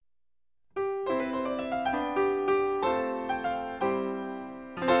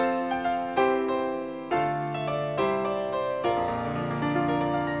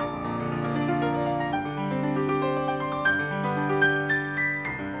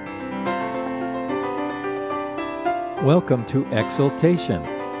Welcome to Exaltation.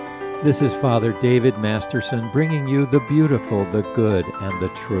 This is Father David Masterson bringing you the beautiful, the good, and the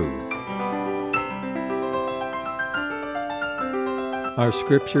true. Our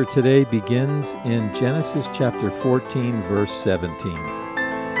scripture today begins in Genesis chapter 14, verse 17.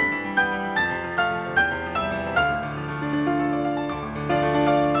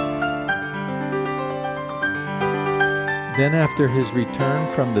 Then after his return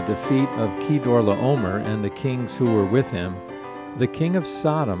from the defeat of Kedorlaomer and the kings who were with him, the king of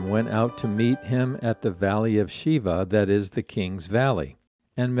Sodom went out to meet him at the valley of Shiva, that is, the king's valley.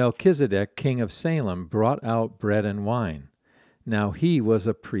 And Melchizedek, king of Salem, brought out bread and wine. Now he was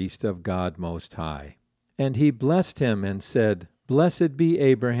a priest of God Most High. And he blessed him and said, Blessed be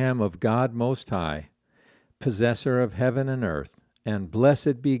Abraham of God Most High, possessor of heaven and earth. And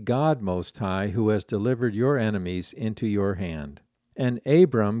blessed be God Most High, who has delivered your enemies into your hand. And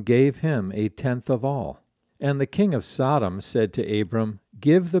Abram gave him a tenth of all. And the king of Sodom said to Abram,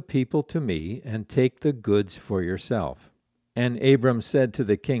 Give the people to me, and take the goods for yourself. And Abram said to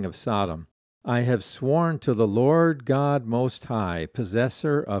the king of Sodom, I have sworn to the Lord God Most High,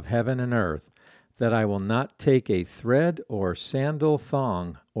 possessor of heaven and earth, that I will not take a thread or sandal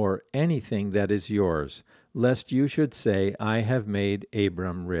thong or anything that is yours, lest you should say, I have made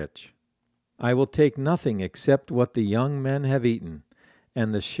Abram rich. I will take nothing except what the young men have eaten,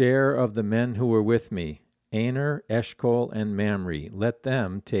 and the share of the men who were with me, Aner, Eshcol, and Mamre, let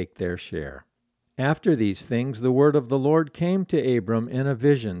them take their share. After these things the word of the Lord came to Abram in a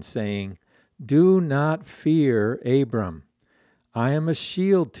vision, saying, Do not fear, Abram. I am a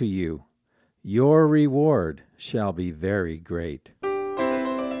shield to you. Your reward shall be very great.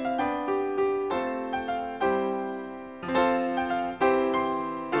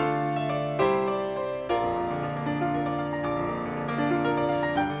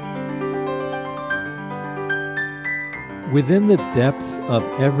 Within the depths of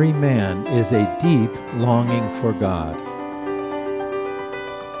every man is a deep longing for God.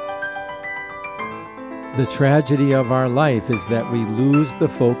 The tragedy of our life is that we lose the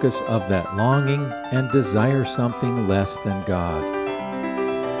focus of that longing and desire something less than God.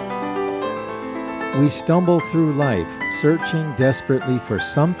 We stumble through life, searching desperately for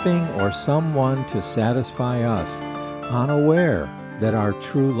something or someone to satisfy us, unaware that our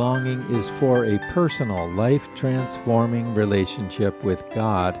true longing is for a personal, life-transforming relationship with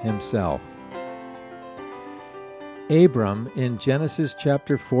God Himself. Abram, in Genesis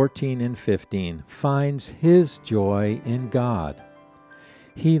chapter 14 and 15, finds his joy in God.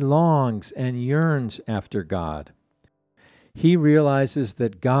 He longs and yearns after God. He realizes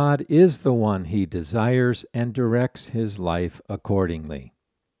that God is the one he desires and directs his life accordingly.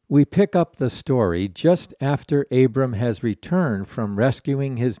 We pick up the story just after Abram has returned from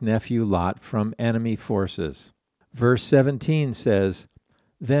rescuing his nephew Lot from enemy forces. Verse 17 says,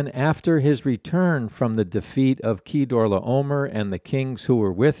 Then after his return from the defeat of Kedorlaomer and the kings who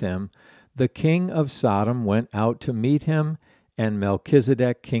were with him, the king of Sodom went out to meet him, and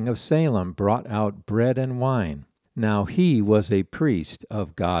Melchizedek, king of Salem, brought out bread and wine. Now he was a priest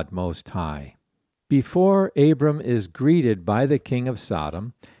of God Most High. Before Abram is greeted by the king of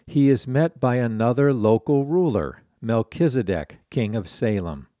Sodom, he is met by another local ruler, Melchizedek, king of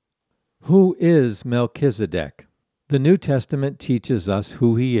Salem. Who is Melchizedek? The New Testament teaches us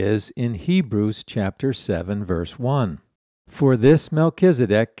who he is in Hebrews chapter 7, verse 1. For this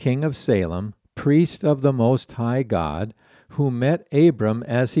Melchizedek, king of Salem, priest of the Most High God, who met Abram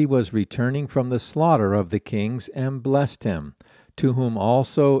as he was returning from the slaughter of the kings and blessed him, to whom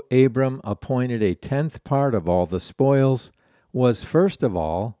also Abram appointed a tenth part of all the spoils, was first of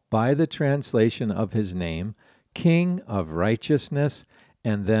all, by the translation of his name, King of Righteousness,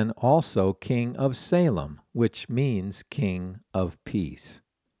 and then also King of Salem, which means King of Peace.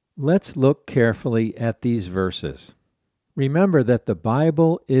 Let's look carefully at these verses. Remember that the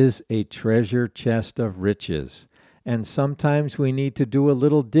Bible is a treasure chest of riches, and sometimes we need to do a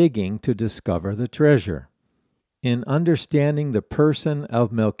little digging to discover the treasure. In understanding the person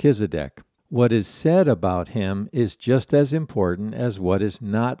of Melchizedek, what is said about him is just as important as what is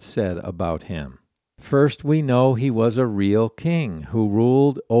not said about him. First, we know he was a real king who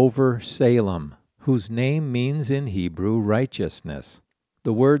ruled over Salem, whose name means in Hebrew righteousness.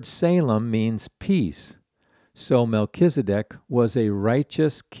 The word Salem means peace, so Melchizedek was a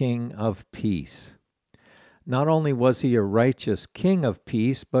righteous king of peace. Not only was he a righteous king of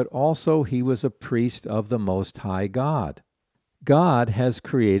peace, but also he was a priest of the Most High God. God has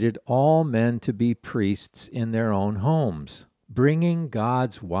created all men to be priests in their own homes, bringing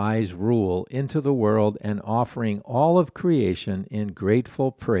God's wise rule into the world and offering all of creation in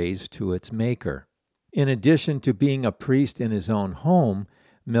grateful praise to its Maker. In addition to being a priest in his own home,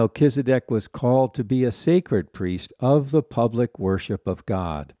 Melchizedek was called to be a sacred priest of the public worship of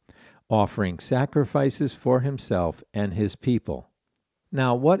God, offering sacrifices for himself and his people.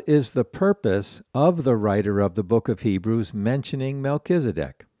 Now, what is the purpose of the writer of the book of Hebrews mentioning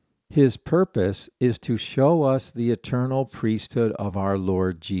Melchizedek? His purpose is to show us the eternal priesthood of our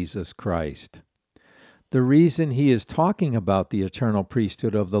Lord Jesus Christ. The reason he is talking about the eternal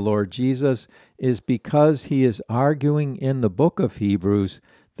priesthood of the Lord Jesus is because he is arguing in the book of Hebrews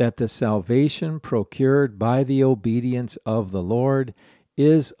that the salvation procured by the obedience of the Lord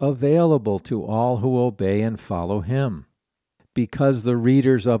is available to all who obey and follow him. Because the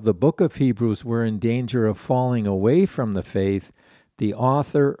readers of the book of Hebrews were in danger of falling away from the faith, the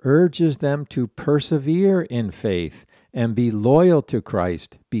author urges them to persevere in faith and be loyal to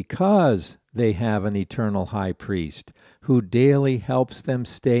Christ because they have an eternal high priest who daily helps them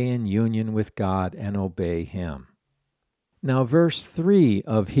stay in union with God and obey him. Now, verse 3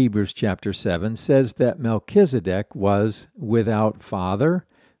 of Hebrews chapter 7 says that Melchizedek was without father,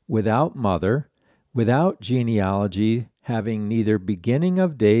 without mother, without genealogy, having neither beginning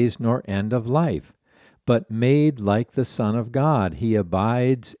of days nor end of life, but made like the Son of God. He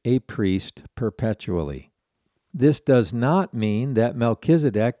abides a priest perpetually. This does not mean that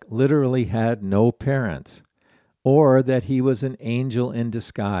Melchizedek literally had no parents, or that he was an angel in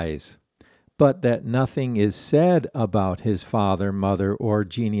disguise, but that nothing is said about his father, mother, or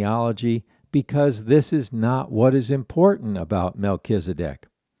genealogy, because this is not what is important about Melchizedek.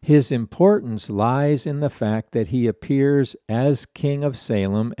 His importance lies in the fact that he appears as king of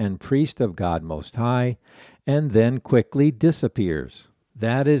Salem and priest of God Most High, and then quickly disappears.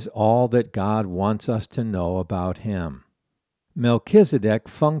 That is all that God wants us to know about him. Melchizedek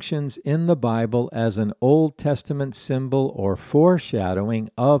functions in the Bible as an Old Testament symbol or foreshadowing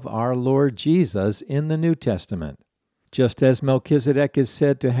of our Lord Jesus in the New Testament. Just as Melchizedek is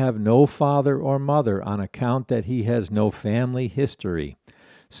said to have no father or mother on account that he has no family history,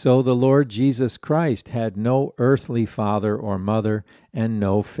 so the Lord Jesus Christ had no earthly father or mother and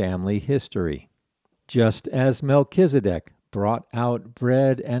no family history. Just as Melchizedek brought out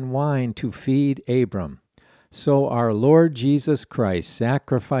bread and wine to feed Abram, so our Lord Jesus Christ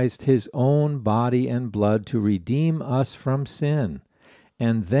sacrificed his own body and blood to redeem us from sin,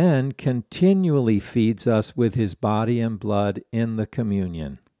 and then continually feeds us with his body and blood in the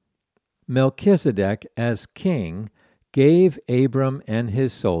communion. Melchizedek, as king, gave Abram and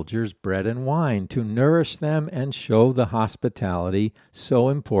his soldiers bread and wine to nourish them and show the hospitality so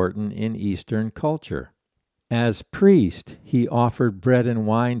important in Eastern culture. As priest, he offered bread and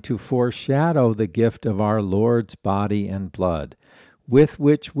wine to foreshadow the gift of our Lord's body and blood, with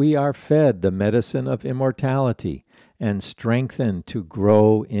which we are fed the medicine of immortality and strengthened to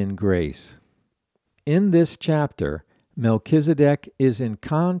grow in grace. In this chapter, Melchizedek is in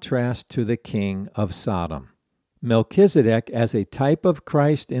contrast to the king of Sodom. Melchizedek, as a type of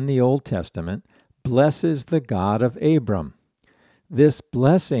Christ in the Old Testament, blesses the God of Abram. This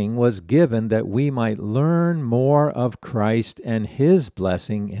blessing was given that we might learn more of Christ and his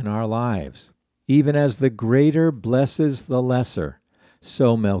blessing in our lives. Even as the greater blesses the lesser,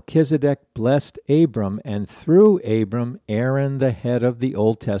 so Melchizedek blessed Abram, and through Abram, Aaron, the head of the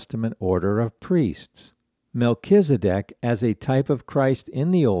Old Testament order of priests. Melchizedek, as a type of Christ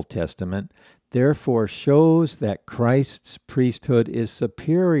in the Old Testament, therefore shows that Christ's priesthood is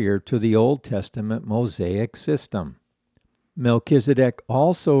superior to the Old Testament Mosaic system. Melchizedek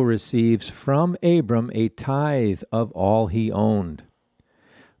also receives from Abram a tithe of all he owned.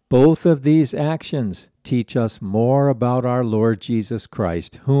 Both of these actions teach us more about our Lord Jesus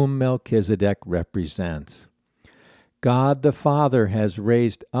Christ, whom Melchizedek represents. God the Father has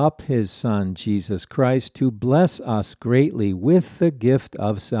raised up his Son, Jesus Christ, to bless us greatly with the gift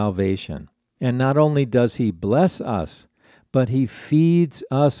of salvation. And not only does he bless us, but he feeds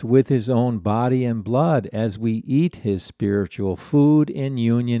us with his own body and blood as we eat his spiritual food in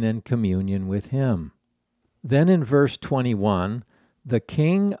union and communion with him. Then in verse 21, the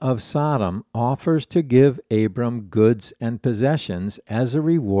king of Sodom offers to give Abram goods and possessions as a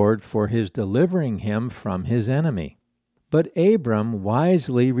reward for his delivering him from his enemy. But Abram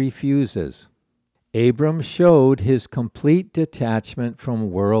wisely refuses. Abram showed his complete detachment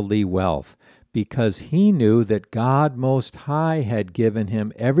from worldly wealth, because he knew that God Most High had given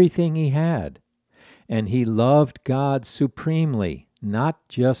him everything he had, and he loved God supremely, not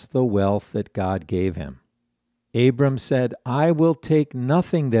just the wealth that God gave him. Abram said, "I will take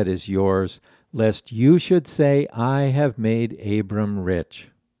nothing that is yours, lest you should say, I have made Abram rich."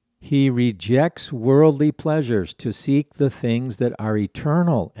 He rejects worldly pleasures to seek the things that are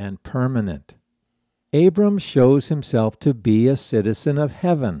eternal and permanent. Abram shows himself to be a citizen of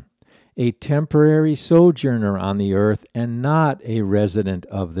heaven, a temporary sojourner on the earth and not a resident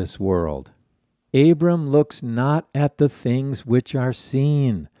of this world. Abram looks not at the things which are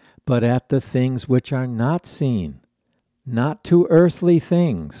seen, but at the things which are not seen, not to earthly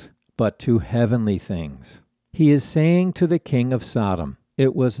things, but to heavenly things. He is saying to the king of Sodom,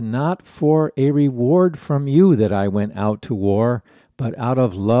 "It was not for a reward from you that I went out to war, but out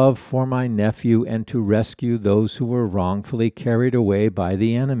of love for my nephew and to rescue those who were wrongfully carried away by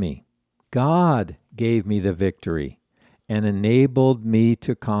the enemy. God gave me the victory and enabled me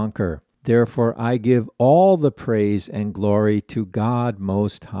to conquer. Therefore I give all the praise and glory to God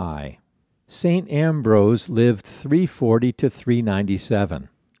Most High." St. Ambrose lived 340 to 397,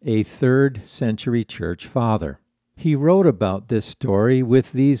 a 3rd century church father. He wrote about this story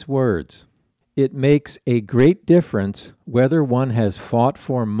with these words: "It makes a great difference whether one has fought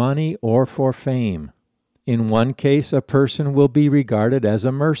for money or for fame. In one case, a person will be regarded as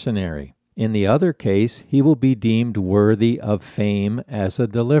a mercenary. In the other case, he will be deemed worthy of fame as a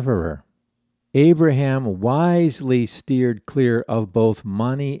deliverer." Abraham wisely steered clear of both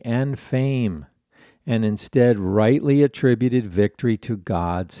money and fame, and instead rightly attributed victory to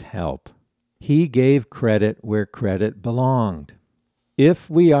God's help. He gave credit where credit belonged. If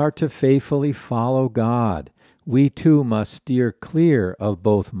we are to faithfully follow God, we too must steer clear of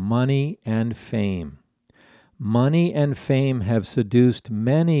both money and fame. Money and fame have seduced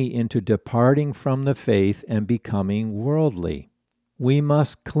many into departing from the faith and becoming worldly. We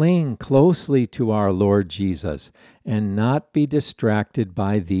must cling closely to our Lord Jesus and not be distracted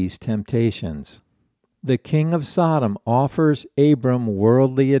by these temptations. The king of Sodom offers Abram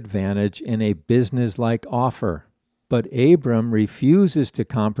worldly advantage in a business-like offer, but Abram refuses to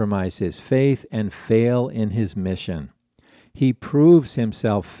compromise his faith and fail in his mission. He proves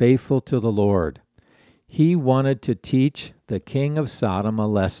himself faithful to the Lord. He wanted to teach the king of Sodom a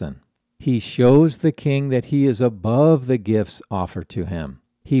lesson. He shows the king that he is above the gifts offered to him.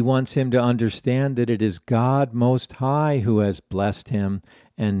 He wants him to understand that it is God Most High who has blessed him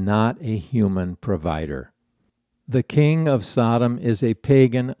and not a human provider. The king of Sodom is a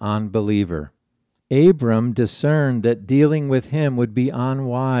pagan unbeliever. Abram discerned that dealing with him would be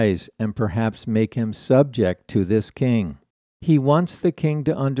unwise and perhaps make him subject to this king. He wants the king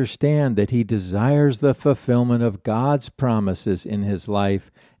to understand that he desires the fulfillment of God's promises in his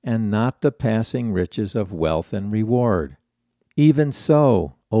life and not the passing riches of wealth and reward. Even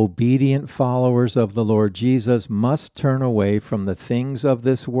so, obedient followers of the Lord Jesus must turn away from the things of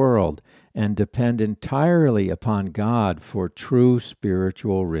this world and depend entirely upon God for true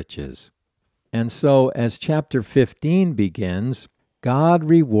spiritual riches. And so, as chapter 15 begins, God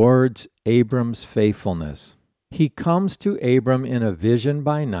rewards Abram's faithfulness. He comes to Abram in a vision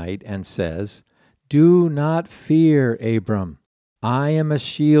by night and says, "Do not fear, Abram. I am a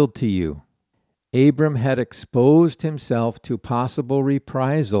shield to you." Abram had exposed himself to possible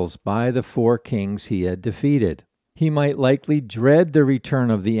reprisals by the 4 kings he had defeated. He might likely dread the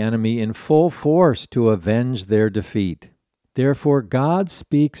return of the enemy in full force to avenge their defeat. Therefore, God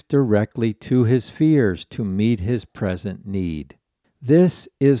speaks directly to his fears to meet his present need. This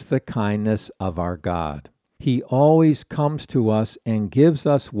is the kindness of our God. He always comes to us and gives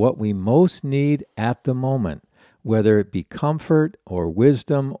us what we most need at the moment, whether it be comfort or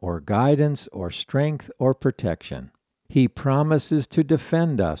wisdom or guidance or strength or protection. He promises to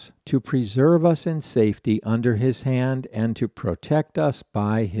defend us, to preserve us in safety under his hand, and to protect us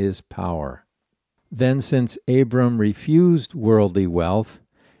by his power. Then, since Abram refused worldly wealth,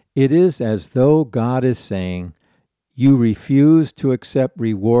 it is as though God is saying, "You refuse to accept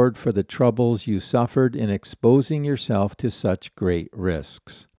reward for the troubles you suffered in exposing yourself to such great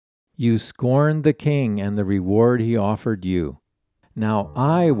risks. You scorned the king and the reward he offered you. Now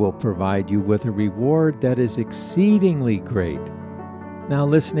I will provide you with a reward that is exceedingly great." Now,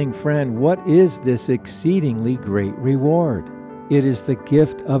 listening friend, what is this exceedingly great reward? It is the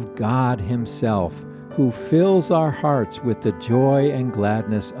gift of God himself, who fills our hearts with the joy and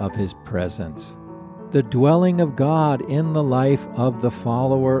gladness of his presence. The dwelling of God in the life of the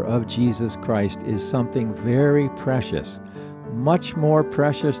follower of Jesus Christ is something very precious, much more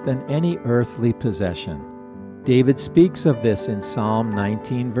precious than any earthly possession. David speaks of this in Psalm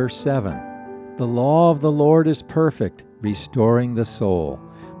 19, verse 7. "The law of the Lord is perfect, restoring the soul.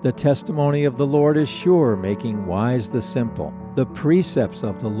 The testimony of the Lord is sure, making wise the simple. The precepts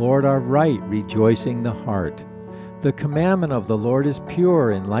of the Lord are right, rejoicing the heart. The commandment of the Lord is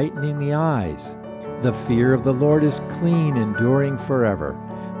pure, enlightening the eyes. The fear of the Lord is clean, enduring forever.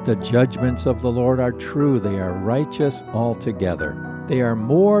 The judgments of the Lord are true, they are righteous altogether. They are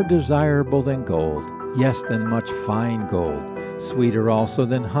more desirable than gold, yes, than much fine gold, sweeter also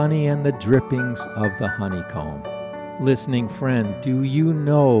than honey and the drippings of the honeycomb. Listening friend, do you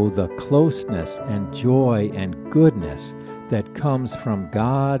know the closeness and joy and goodness that comes from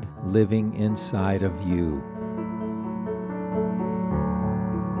God living inside of you?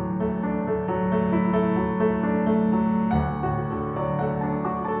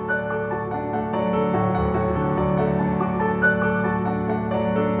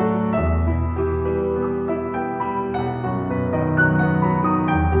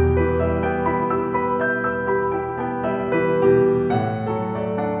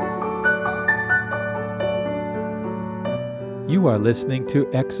 You are listening to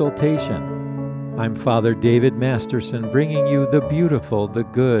Exaltation. I'm Father David Masterson, bringing you the beautiful, the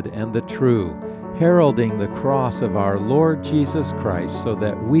good, and the true, heralding the cross of our Lord Jesus Christ so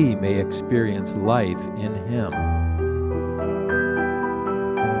that we may experience life in Him.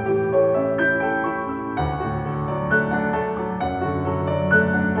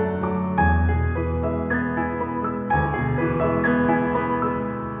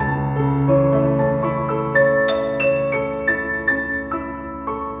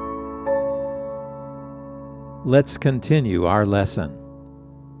 Let's continue our lesson.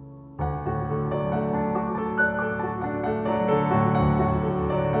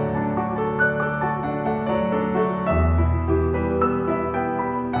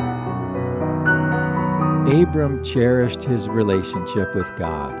 Abram cherished his relationship with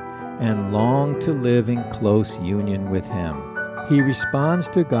God and longed to live in close union with Him. He responds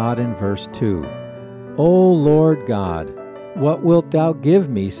to God in verse 2, "O Lord God, what wilt thou give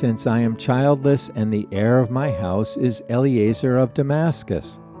me, since I am childless, and the heir of my house is Eliezer of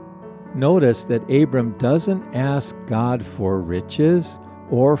Damascus?" Notice that Abram doesn't ask God for riches,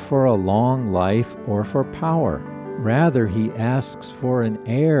 or for a long life, or for power. Rather, he asks for an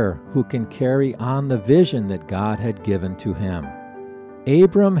heir who can carry on the vision that God had given to him.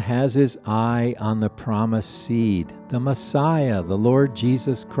 Abram has his eye on the promised seed, the Messiah, the Lord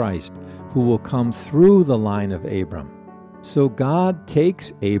Jesus Christ, who will come through the line of Abram. So God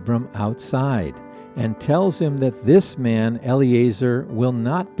takes Abram outside and tells him that this man, Eliezer, will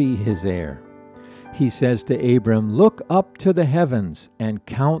not be his heir. He says to Abram, "Look up to the heavens and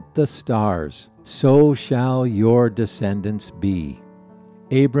count the stars, so shall your descendants be."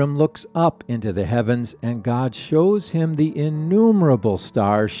 Abram looks up into the heavens, and God shows him the innumerable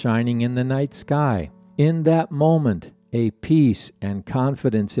stars shining in the night sky. In that moment, a peace and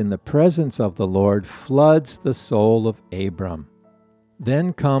confidence in the presence of the Lord floods the soul of Abram.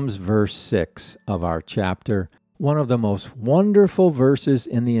 Then comes verse 6 of our chapter, one of the most wonderful verses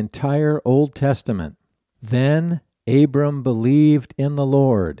in the entire Old Testament. "Then Abram believed in the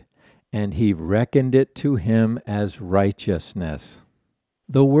Lord, and He reckoned it to him as righteousness."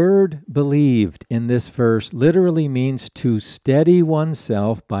 The word "believed" in this verse literally means to steady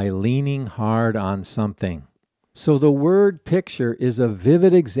oneself by leaning hard on something. So the word picture is a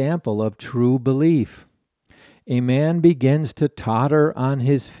vivid example of true belief. A man begins to totter on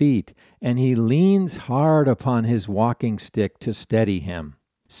his feet, and he leans hard upon his walking stick to steady him.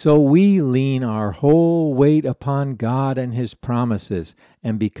 So we lean our whole weight upon God and His promises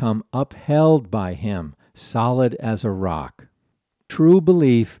and become upheld by Him, solid as a rock. True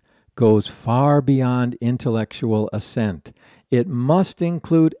belief goes far beyond intellectual assent. It must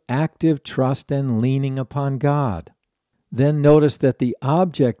include active trust and leaning upon God. Then notice that the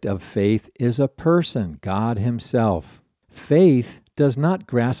object of faith is a person, God Himself. Faith does not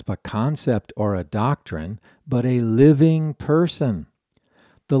grasp a concept or a doctrine, but a living person.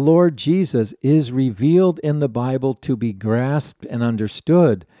 The Lord Jesus is revealed in the Bible to be grasped and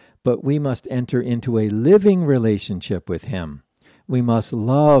understood, but we must enter into a living relationship with Him. We must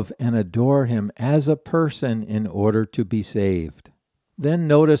love and adore Him as a person in order to be saved. Then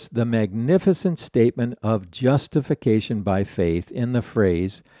notice the magnificent statement of justification by faith in the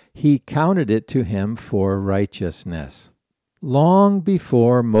phrase, "He counted it to him for righteousness." Long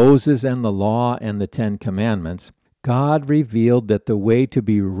before Moses and the law and the 10 Commandments, God revealed that the way to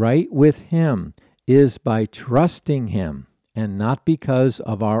be right with Him is by trusting Him, and not because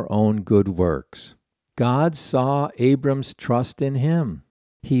of our own good works. God saw Abram's trust in Him.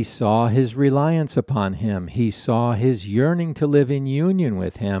 He saw his reliance upon Him. He saw his yearning to live in union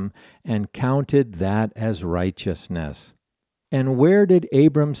with Him and counted that as righteousness. And where did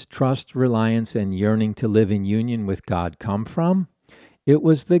Abram's trust, reliance, and yearning to live in union with God come from? It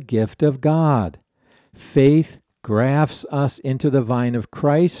was the gift of God. Faith grafts us into the vine of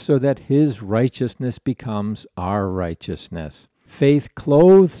Christ so that His righteousness becomes our righteousness. Faith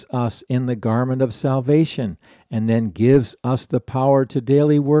clothes us in the garment of salvation and then gives us the power to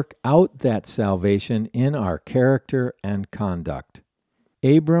daily work out that salvation in our character and conduct.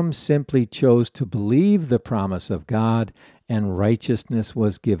 Abram simply chose to believe the promise of God, and righteousness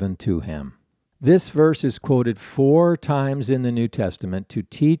was given to him. This verse is quoted 4 times in the New Testament to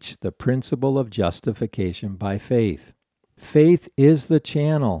teach the principle of justification by faith. Faith is the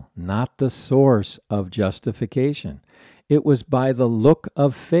channel, not the source of justification. It was by the look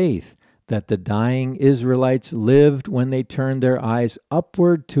of faith that the dying Israelites lived when they turned their eyes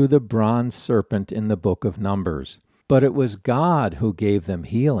upward to the bronze serpent in the book of Numbers. But it was God who gave them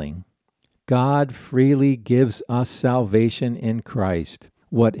healing. God freely gives us salvation in Christ.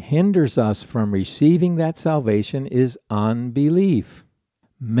 What hinders us from receiving that salvation is unbelief.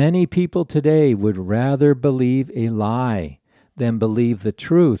 Many people today would rather believe a lie than believe the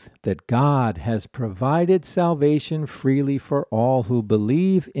truth that God has provided salvation freely for all who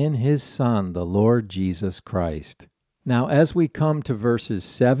believe in His Son, the Lord Jesus Christ. Now, as we come to verses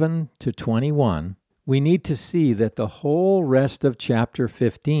 7 to 21, we need to see that the whole rest of chapter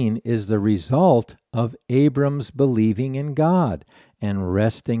 15 is the result of Abram's believing in God and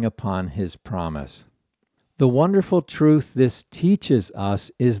resting upon His promise. The wonderful truth this teaches us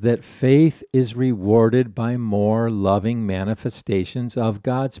is that faith is rewarded by more loving manifestations of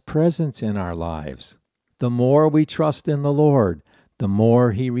God's presence in our lives. The more we trust in the Lord, the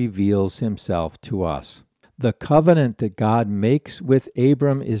more He reveals Himself to us. The covenant that God makes with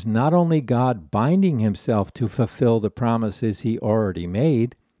Abram is not only God binding Himself to fulfill the promises He already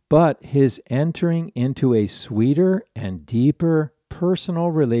made, but His entering into a sweeter and deeper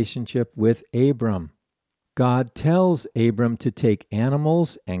personal relationship with Abram. God tells Abram to take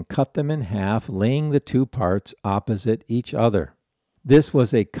animals and cut them in half, laying the 2 parts opposite each other. This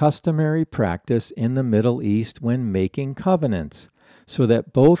was a customary practice in the Middle East when making covenants, so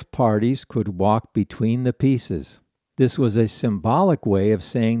that both parties could walk between the pieces. This was a symbolic way of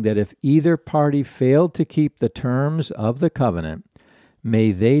saying that if either party failed to keep the terms of the covenant,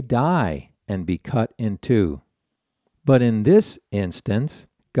 may they die and be cut in 2. But in this instance,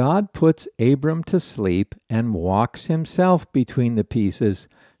 God puts Abram to sleep and walks Himself between the pieces,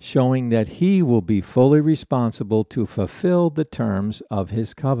 showing that He will be fully responsible to fulfill the terms of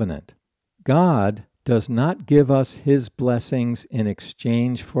His covenant. God does not give us His blessings in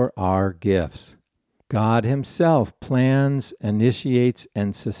exchange for our gifts. God Himself plans, initiates,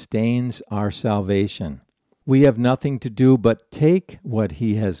 and sustains our salvation. We have nothing to do but take what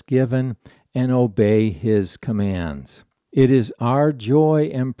He has given and obey His commands. It is our joy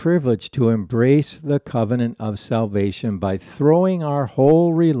and privilege to embrace the covenant of salvation by throwing our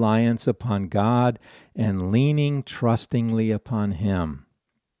whole reliance upon God and leaning trustingly upon Him.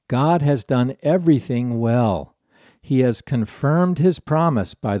 God has done everything well. He has confirmed His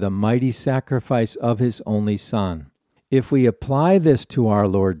promise by the mighty sacrifice of His only Son. If we apply this to our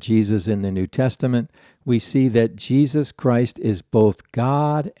Lord Jesus in the New Testament, we see that Jesus Christ is both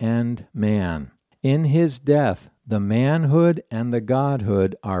God and man. In His death, the manhood and the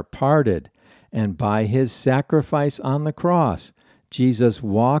godhood are parted, and by His sacrifice on the cross, Jesus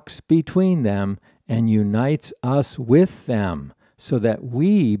walks between them and unites us with them, so that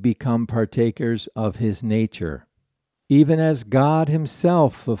we become partakers of His nature. Even as God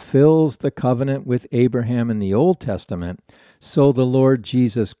Himself fulfills the covenant with Abraham in the Old Testament, so the Lord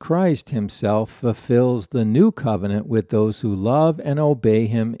Jesus Christ Himself fulfills the new covenant with those who love and obey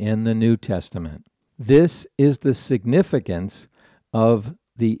Him in the New Testament. This is the significance of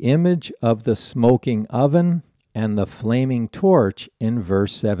the image of the smoking oven and the flaming torch in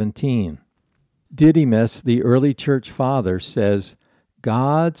verse 17. Didymus, the early church father, says,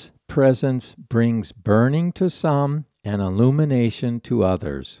 God's presence brings burning to some and illumination to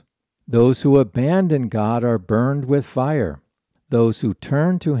others. Those who abandon God are burned with fire. Those who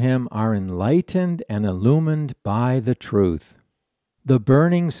turn to Him are enlightened and illumined by the truth. The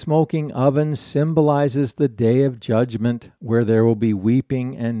burning, smoking oven symbolizes the day of judgment, where there will be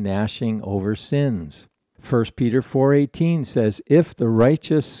weeping and gnashing over sins. 1 Peter 4:18 says, If the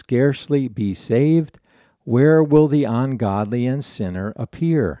righteous scarcely be saved, where will the ungodly and sinner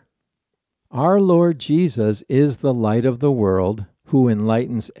appear? Our Lord Jesus is the light of the world, who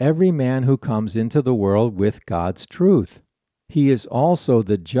enlightens every man who comes into the world with God's truth. He is also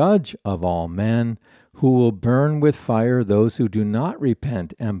the judge of all men, who will burn with fire those who do not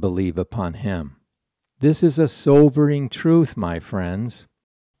repent and believe upon Him. This is a sobering truth, my friends.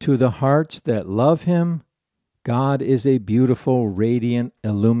 To the hearts that love Him, God is a beautiful, radiant,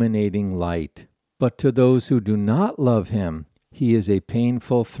 illuminating light. But to those who do not love Him, He is a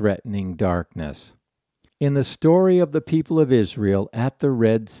painful, threatening darkness. In the story of the people of Israel at the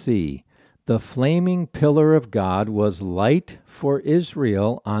Red Sea, the flaming pillar of God was light for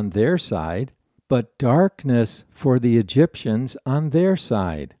Israel on their side, but darkness for the Egyptians on their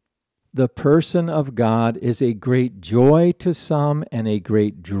side. The person of God is a great joy to some and a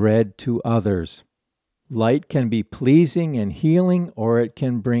great dread to others. Light can be pleasing and healing, or it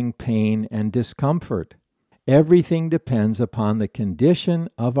can bring pain and discomfort. Everything depends upon the condition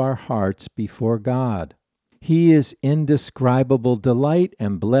of our hearts before God. He is indescribable delight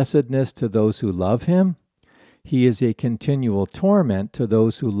and blessedness to those who love Him. He is a continual torment to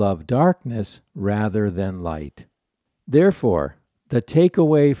those who love darkness rather than light. Therefore, the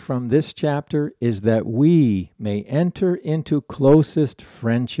takeaway from this chapter is that we may enter into closest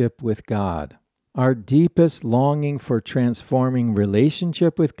friendship with God. Our deepest longing for transforming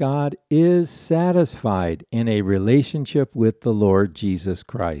relationship with God is satisfied in a relationship with the Lord Jesus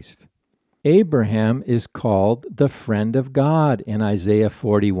Christ. Abraham is called the friend of God in Isaiah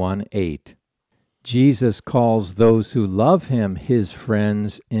 41:8. Jesus calls those who love Him His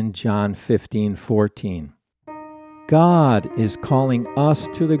friends in John 15:14. God is calling us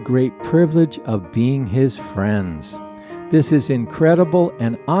to the great privilege of being His friends. This is incredible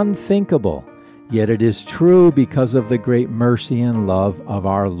and unthinkable, yet it is true because of the great mercy and love of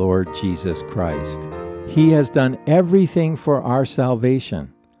our Lord Jesus Christ. He has done everything for our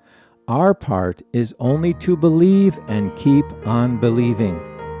salvation. Our part is only to believe and keep on believing,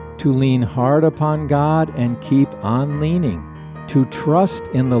 to lean hard upon God and keep on leaning, to trust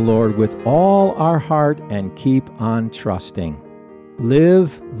in the Lord with all our heart and keep on trusting.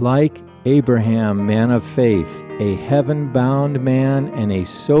 Live like Abraham, man of faith, a heaven-bound man and a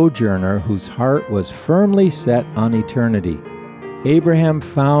sojourner whose heart was firmly set on eternity. Abraham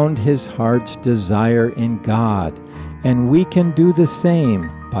found his heart's desire in God, and we can do the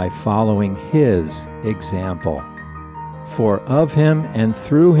same by following his example. For of him and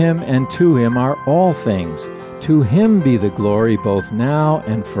through him and to him are all things. To him be the glory both now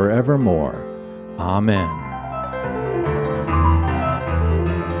and forevermore. Amen.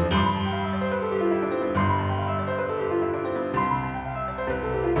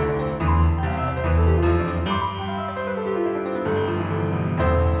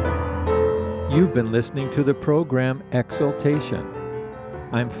 You've been listening to the program Exaltation.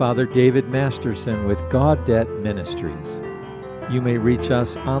 I'm Father David Masterson with Gaudet Ministries. You may reach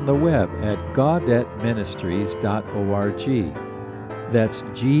us on the web at gaudetministries.org. That's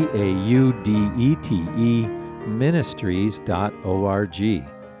GAUDETE ministries.org.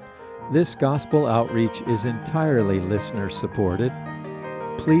 This gospel outreach is entirely listener-supported.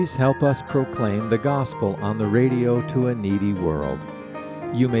 Please help us proclaim the gospel on the radio to a needy world.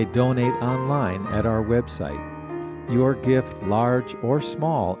 You may donate online at our website. Your gift, large or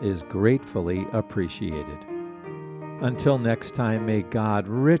small, is gratefully appreciated. Until next time, may God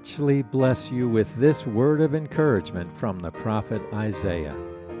richly bless you with this word of encouragement from the prophet Isaiah.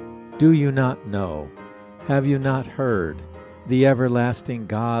 Do you not know? Have you not heard? The everlasting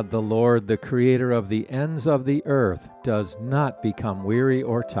God, the Lord, the Creator of the ends of the earth, does not become weary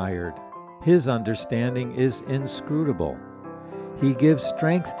or tired. His understanding is inscrutable. He gives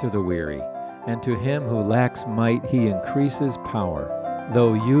strength to the weary, and to him who lacks might he increases power.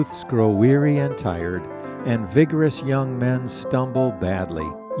 Though youths grow weary and tired, and vigorous young men stumble badly,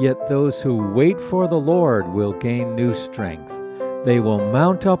 yet those who wait for the Lord will gain new strength. They will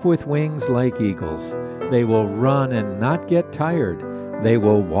mount up with wings like eagles. They will run and not get tired. They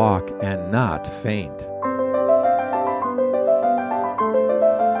will walk and not faint.